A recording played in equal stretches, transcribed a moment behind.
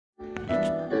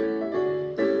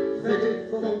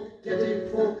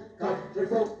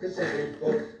city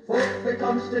folk. Folk for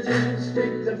Constitution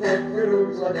Street and folk for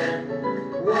rules of them.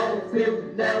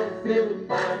 Wallfield, Nellfield,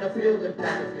 Manorfield and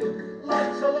Canterfield.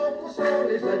 Lots of local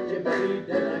stories that you may read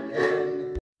in a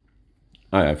can.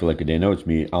 Hi, I feel like a day now. It's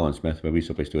me, Alan Smith, with a wee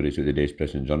supply stories of the day's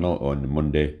Press and Journal on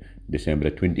Monday, December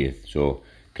 20th. So,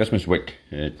 Christmas week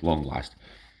at long last.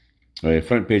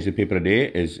 Front page of the paper today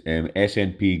is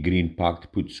SNP Green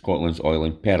Pact puts Scotland's oil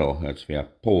in peril. That's via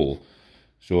poll.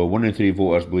 So 1 in 3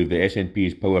 voters believe the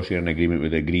SNP's power sharing agreement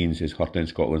with the Greens is hurting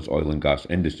Scotland's oil and gas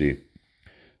industry.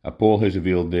 A poll has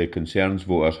revealed the concerns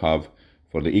voters have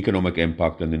for the economic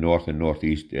impact in the north and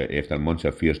northeast after months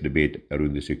of fierce debate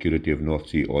around the security of North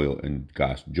Sea oil and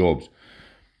gas jobs.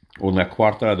 Only a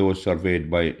quarter of those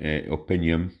surveyed by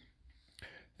Opinion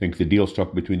think the deal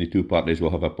struck between the two parties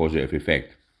will have a positive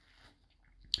effect.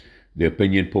 The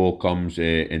opinion poll comes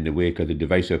in the wake of the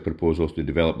divisive proposals to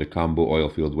develop the Cambo oil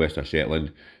field west of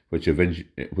Shetland, which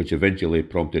eventually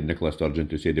prompted Nicola Sturgeon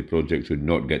to say the project should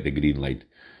not get the green light.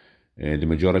 The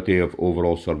majority of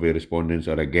overall survey respondents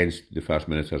are against the First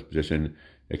Minister's position,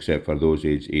 except for those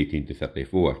aged 18 to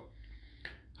 34.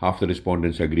 Half the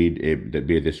respondents agreed that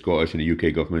both the Scottish and the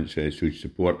UK governments should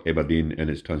support Aberdeen in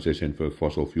its transition for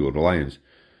fossil fuel reliance.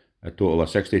 A total of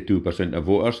 62% of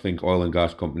voters think oil and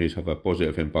gas companies have a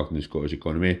positive impact on the Scottish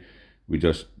economy, with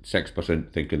just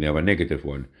 6% thinking they have a negative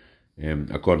one,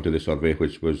 according to the survey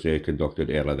which was conducted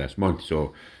earlier this month.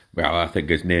 So, well, I think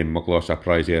it's no much of a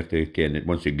surprise here to Ken that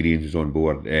once the Greens was on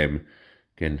board,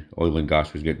 Ken oil and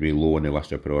gas was getting really low on the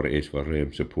list of priorities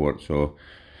for support. So,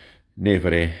 no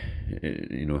very,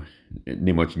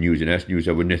 no much news in this news,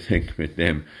 I wouldn't think, with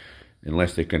them,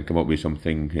 unless they can come up with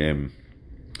something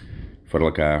for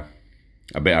like a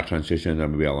better transition, or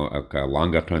maybe a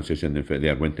longer transition than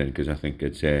they're wanting, because I think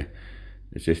it's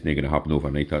just not going to happen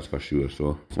overnight, that's for sure.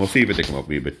 So we'll see what they come up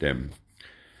with, but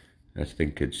I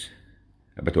think it's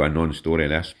a bit of a non-story,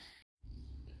 this.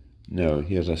 Now,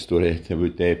 here's a story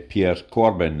about Piers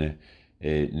Corbyn,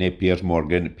 not Piers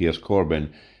Morgan, Piers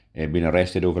Corbyn, being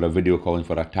arrested over a video calling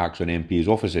for attacks on MPs'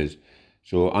 offices.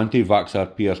 So,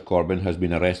 anti-vaxxer Piers Corbyn has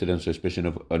been arrested on suspicion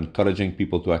of encouraging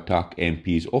people to attack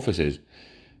MPs' offices.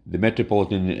 The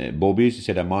Metropolitan Bobbies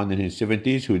said a man in his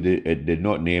 70s, who it did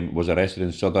not name, was arrested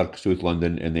in Southwark, South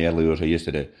London, in the early hours of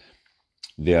yesterday.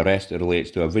 The arrest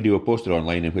relates to a video posted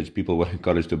online in which people were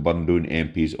encouraged to burn down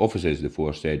MPs' offices, the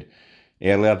force said.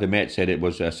 Earlier, the Met said it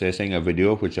was assessing a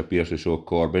video which appears to show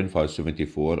Corbyn, for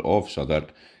 74, of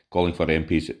Southwark, calling for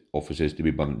MPs' offices to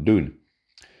be burnt down.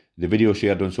 The video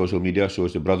shared on social media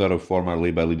shows the brother of former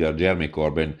Labour leader Jeremy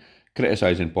Corbyn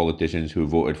criticising politicians who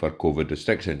voted for COVID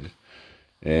restrictions.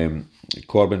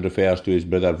 Corbyn refers to his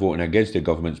brother voting against the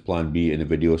government's Plan B in the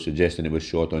video, suggesting it was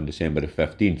shot on December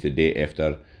 15th, the day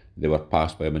after they were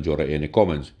passed by a majority in the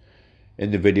Commons.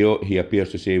 In the video, he appears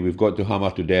to say, "We've got to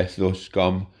hammer to death those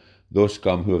scum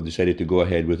who have decided to go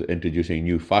ahead with introducing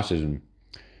new fascism.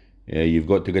 You've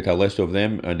got to get a list of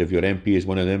them, and if your MP is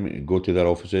one of them, go to their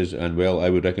offices, and well, I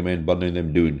would recommend burning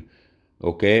them down."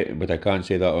 Okay, but I can't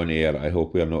say that on air. I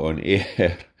hope we are not on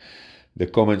air. The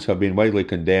comments have been widely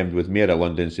condemned, with Mayor of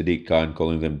London Sadiq Khan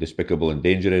calling them despicable and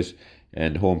dangerous,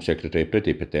 and Home Secretary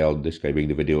Priti Patel describing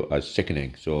the video as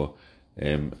sickening. So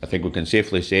I think we can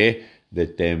safely say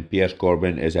that Piers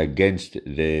Corbyn is against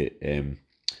the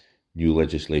new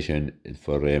legislation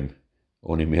for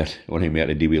only mere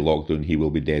to deal with lockdown. He will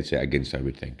be dead set against, I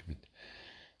would think. But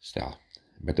still,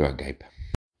 a bit of a gape.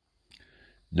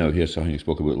 Now, here's something I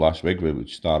spoke about last week, with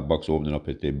Starbucks opening up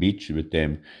at the beach, with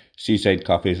seaside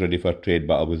cafes ready for trade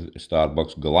battle with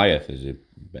Starbucks Goliath, is a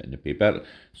bit in the paper.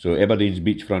 So Aberdeen's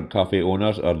beachfront cafe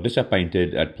owners are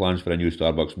disappointed at plans for a new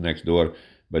Starbucks next door,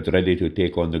 but ready to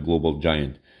take on the global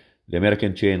giant. The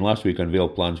American chain last week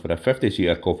unveiled plans for a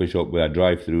 50-seater coffee shop with a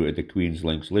drive-through at the Queen's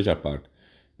Links Leisure Park.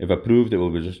 If approved, it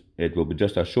will be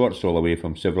just a short stroll away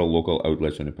from several local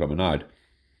outlets on the promenade.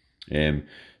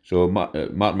 So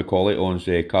Mark Macaulay owns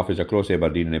cafes across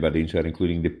Aberdeen and Aberdeenshire,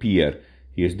 including the Pier.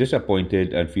 He is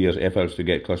disappointed and fears efforts to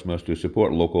get customers to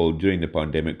support local during the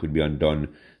pandemic could be undone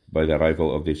by the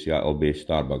arrival of the Seattle-based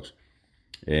Starbucks.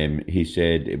 He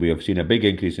said, "We have seen a big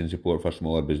increase in support for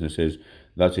smaller businesses.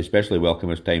 That's especially welcome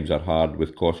as times are hard,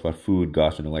 with costs for food,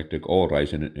 gas and electric all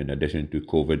rising in addition to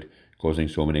COVID causing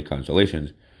so many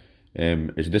cancellations.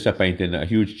 It's disappointing that a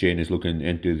huge chain is looking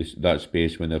into that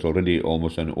space when there's already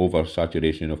almost an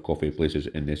oversaturation of coffee places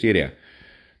in this area."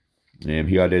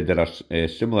 He added, "There are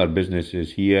similar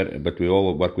businesses here, but we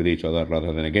all work with each other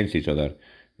rather than against each other.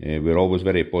 We're always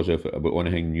very positive about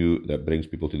anything new that brings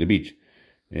people to the beach.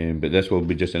 But this will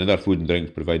be just another food and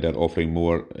drink provider offering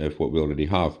more of what we already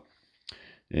have."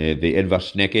 The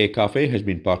Inversnecke Cafe has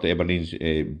been part of Aberdeen's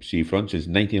seafront since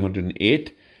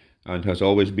 1908. and has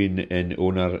always been in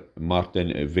owner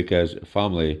Martin Vica's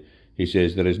family. He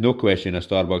says there is no question a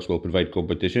Starbucks will provide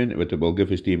competition, but it will give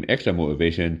his team extra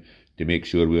motivation to make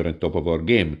sure we are on top of our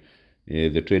game.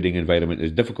 The trading environment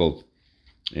is difficult.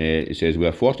 He says we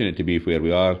are fortunate to be where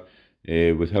we are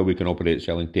with how we can operate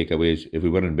selling takeaways. If we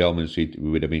were in Bellman Street, we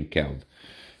would have been killed.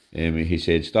 He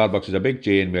said Starbucks is a big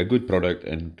chain with a good product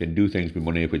and can do things with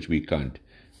money which we can't.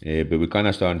 But we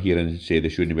cannot stand here and say they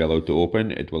shouldn't be allowed to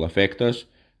open. It will affect us.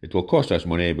 It will cost us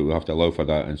money, but we have to allow for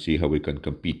that and see how we can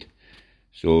compete.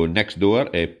 So next door,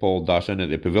 Paul Dawson at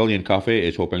the Pavilion Cafe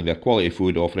is hoping their quality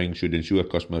food offering should ensure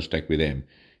customers stick with them.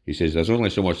 He says there's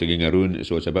only so much to going around,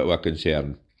 so it's a bit of a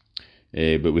concern.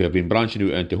 But we have been branching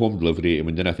out into home delivery, and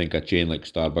we didn't think a chain like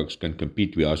Starbucks can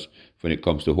compete with us when it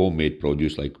comes to homemade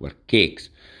produce like our cakes.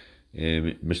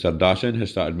 Mr. Dawson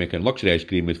has started making luxury ice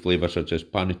cream with flavours such as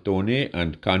panettone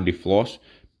and candy floss,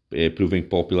 proving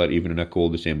popular even on a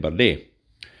cold December day.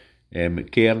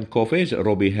 Cairn Coffees,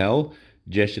 Robbie Hill,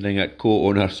 gesturing at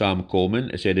co-owner Sam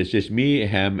Coleman, said it's just me,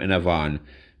 him and a van.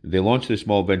 They launched the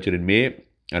small venture in May,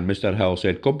 and Mr. Hill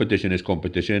said competition is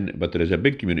competition, but there is a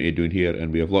big community down here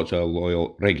and we have lots of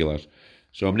loyal regulars.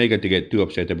 So I'm not going to get too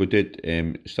upset about it.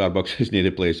 Starbucks is near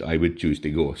the place I would choose to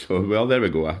go. So, well, there we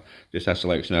go. Just a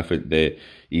selection of it.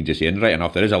 You just saying, right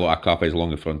enough, there is a lot of cafes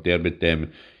along the front there, but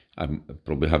I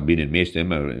probably have been in most of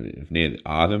them, or if not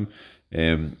all of them.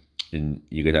 And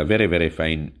you get a very, very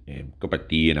fine cup of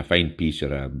tea and a fine piece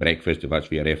or a breakfast if that's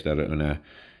what you're after,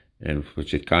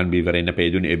 which it can be very nippy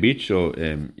down at the beach. So,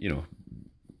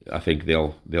 I think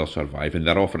they'll survive. And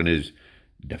their offering is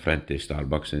different to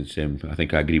Starbucks. And I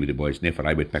think I agree with the boys. Never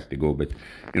I would pick to go, but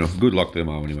good luck to them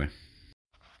all anyway.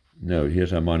 Now,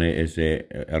 here's a man is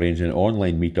arranging an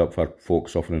online meetup for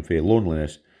folks suffering from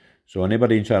loneliness. So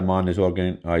anybody in Charman is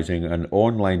organising an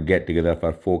online get-together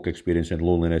for folk experiencing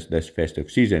loneliness this festive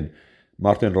season.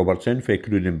 Martin Robertson for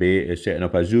Cruden Bay is setting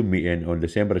up a Zoom meeting on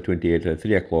December 28th at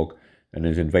 3 o'clock and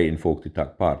is inviting folk to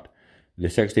take part. The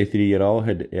 63-year-old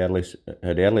had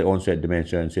early onset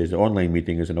dementia and says the online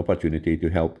meeting is an opportunity to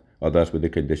help others with the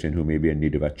condition who may be in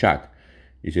need of a chat.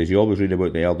 He says you always read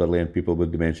about the elderly and people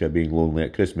with dementia being lonely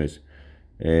at Christmas.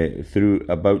 Through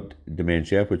About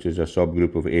Dementia, which is a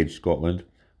subgroup of Age Scotland,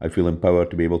 I feel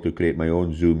empowered to be able to create my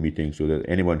own Zoom meeting so that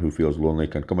anyone who feels lonely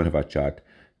can come and have a chat.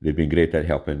 They've been great at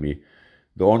helping me.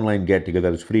 The online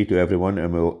get-together is free to everyone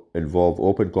and will involve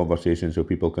open conversations so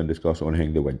people can discuss on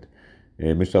Hang the Wind.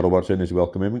 Mr. Robertson is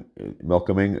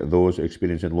welcoming those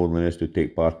experiencing loneliness to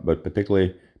take part, but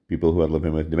particularly people who are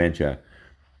living with dementia.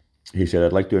 He said,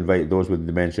 I'd like to invite those with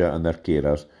dementia and their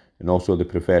carers, and also the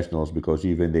professionals, because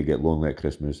even they get lonely at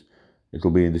Christmas. It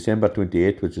will be in December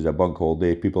 28th, which is a bank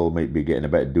holiday. People might be getting a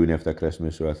bit down after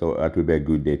Christmas, so I thought that would be a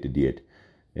good day to do it.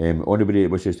 Anybody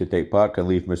that wishes to take part can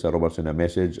leave Mr. Robertson a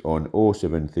message on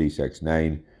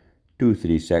 07369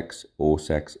 236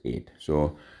 068.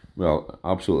 So, well,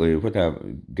 absolutely, what a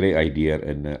great idea,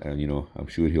 and I'm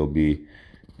sure he'll be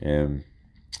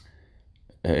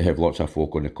have lots of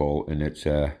folk on the call, and it's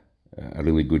a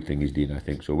really good thing he's doing, I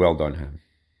think. So, well done him.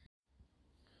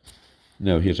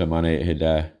 Now, here's a man who had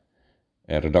a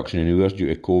reduction in hours due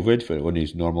to COVID on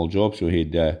his normal job, so he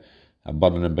had a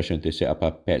burning ambition to set up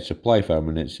a pet supply farm,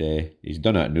 and he's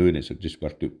done it now, and it's just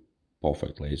worked out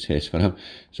perfectly, it says, for him.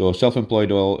 So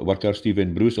self-employed oil worker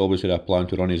Stephen Bruce always had a plan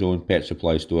to run his own pet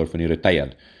supply store when he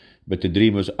retired, but the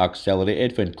dream was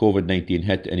accelerated when COVID-19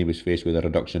 hit and he was faced with a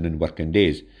reduction in working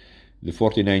days. The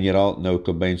 49-year-old now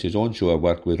combines his onshore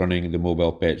work with running the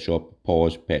mobile pet shop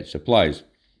Paws Pet Supplies.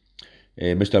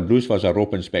 Mr. Bruce was a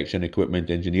rope inspection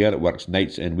equipment engineer, works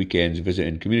nights and weekends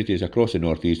visiting communities across the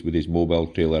northeast with his mobile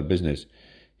trailer business.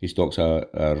 He stocks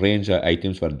a range of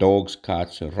items for dogs,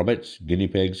 cats, rabbits, guinea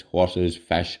pigs, horses,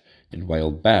 fish and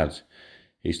wild birds.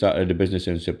 He started the business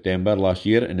in September last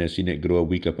year and has seen it grow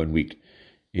week upon week.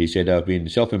 He said, I've been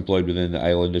self-employed within the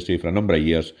oil industry for a number of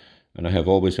years, and I have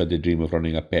always had the dream of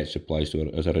running a pet supply store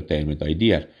as a retirement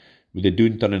idea. With the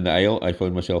downturn in the aisle, I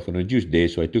found myself on reduced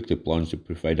days, so I took the plunge to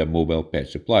provide a mobile pet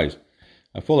supplies.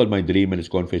 I followed my dream and it's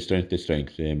gone from strength to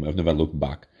strength. I've never looked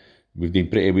back. We've done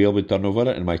pretty well with turnover,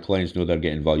 and my clients know they're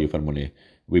getting value for money.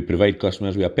 We provide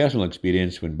customers with a personal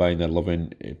experience when buying their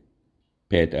loving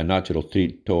pet a natural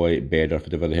treat, toy, bed or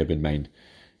whatever they have in mind.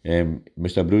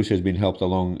 Mr. Bruce has been helped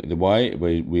along the way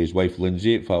with his wife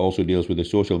Lindsay, who also deals with the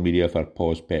social media for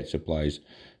Paws Pet Supplies.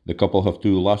 The couple have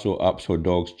two lasso apps for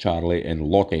dogs, Charlie and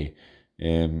Lottie.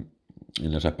 And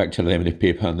there's a picture of them in the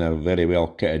paper, and they're very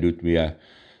well kitted out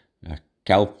with a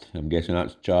kilt. I'm guessing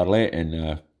that's Charlie, and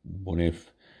a bonnet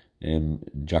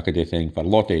jackety thing for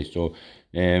Lottie. So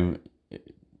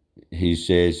He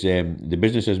says the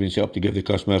business has been set up to give the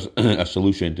customers a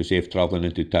solution to save travelling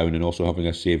into town and also having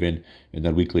a saving in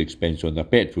their weekly expense on their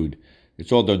pet food.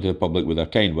 It's all down to the public with their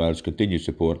kind words, continued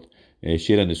support,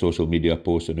 sharing the social media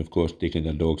posts, and of course taking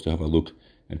their dogs to have a look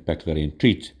and pick their own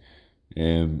treats.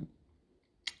 The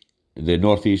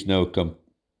North East Now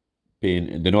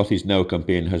campaign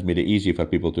has made it easy for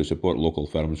people to support local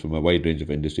firms from a wide range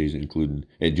of industries, including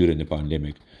during the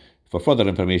pandemic. For further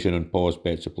information on Paws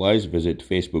Pet Supplies, visit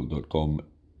facebook.com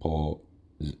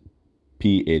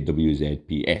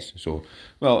PAWZPS. So,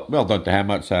 well done to him.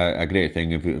 That's a great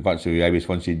thing. If that's who I was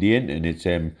fancy doing, and it's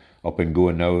up and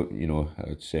going now,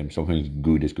 it's something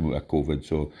good has come out of COVID.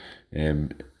 So,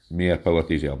 mere power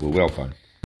to his elbow. Well done.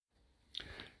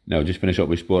 Now, just finish up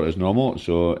with sport as normal.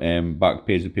 So, back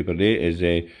page of the paper today is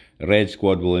Red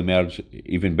squad will emerge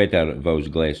even better, vows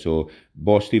Glass. So,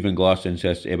 boss Stephen Glass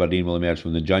insists Aberdeen will emerge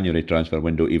from the January transfer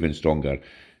window even stronger.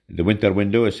 The winter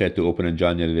window is set to open on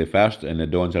January the 1st, and the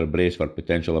Dons are braced for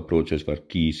potential approaches for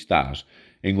key stars.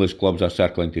 English clubs are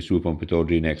circling to swoop on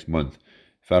Pittodrie next month.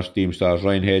 First team stars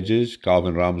Ryan Hedges,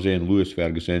 Calvin Ramsey and Lewis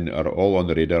Ferguson are all on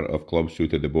the radar of clubs through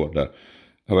to the border.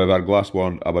 However, Glass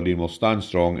warned Aberdeen will stand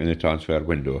strong in the transfer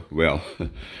window. Well,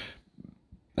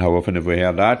 how often have we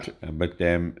heard that? But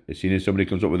as soon as somebody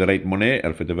comes up with the right money,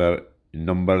 or whatever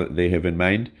number they have in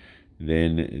mind,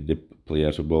 then the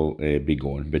players will be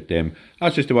gone. But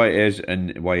that's just the way it is,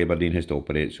 and why Aberdeen has to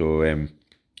operate. So, if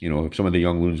some of the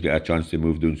young loons get a chance to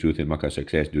move down south and make a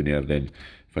success down there, then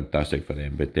fantastic for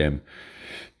them. But, I'm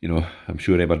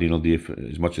sure Aberdeen will do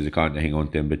as much as they can to hang on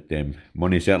to him. But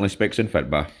money certainly speaks in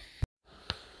football.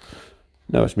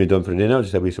 Now it's me done for the day now.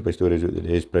 Just a wee suppy stories out of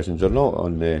today's Press and Journal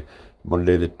on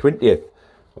Monday the 20th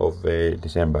of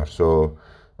December. So,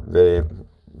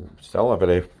 still a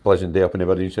very pleasant day up in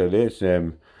Aberdeen today. It's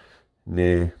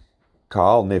no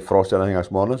Carl, no frost or anything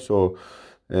this morning, so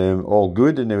all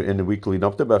good in the week leading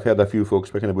up to it. But I've heard a few folks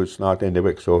speaking about snow at the end of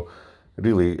the week, so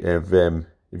really,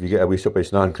 if you get a wee suppy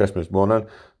snow on Christmas morning,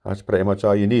 that's pretty much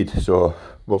all you need. So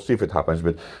we'll see if it happens.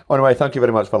 But anyway, thank you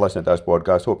very much for listening to this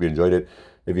podcast. Hope you enjoyed it.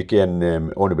 If you can,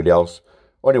 anybody else,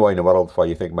 anywhere in the world who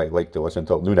you think might like to listen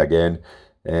to it, noon again.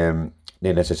 Not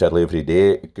necessarily every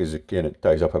day, because again it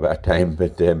ties up a bit of time.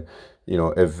 But if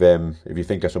you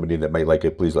think of somebody that might like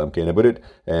it, please let them know about it.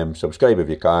 Subscribe if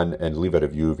you can, and leave a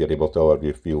review if you're able to, or if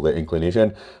you feel the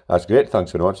inclination. That's great.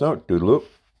 Thanks for watching now. Toodaloo.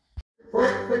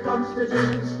 Fuck the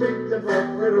Constitution, speak the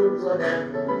fuck the rules of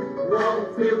them.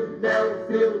 Wallfield,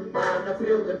 Nellfield,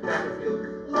 Manorfield and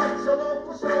Canterfield. Lots of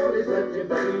local stories that you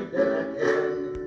made in a can.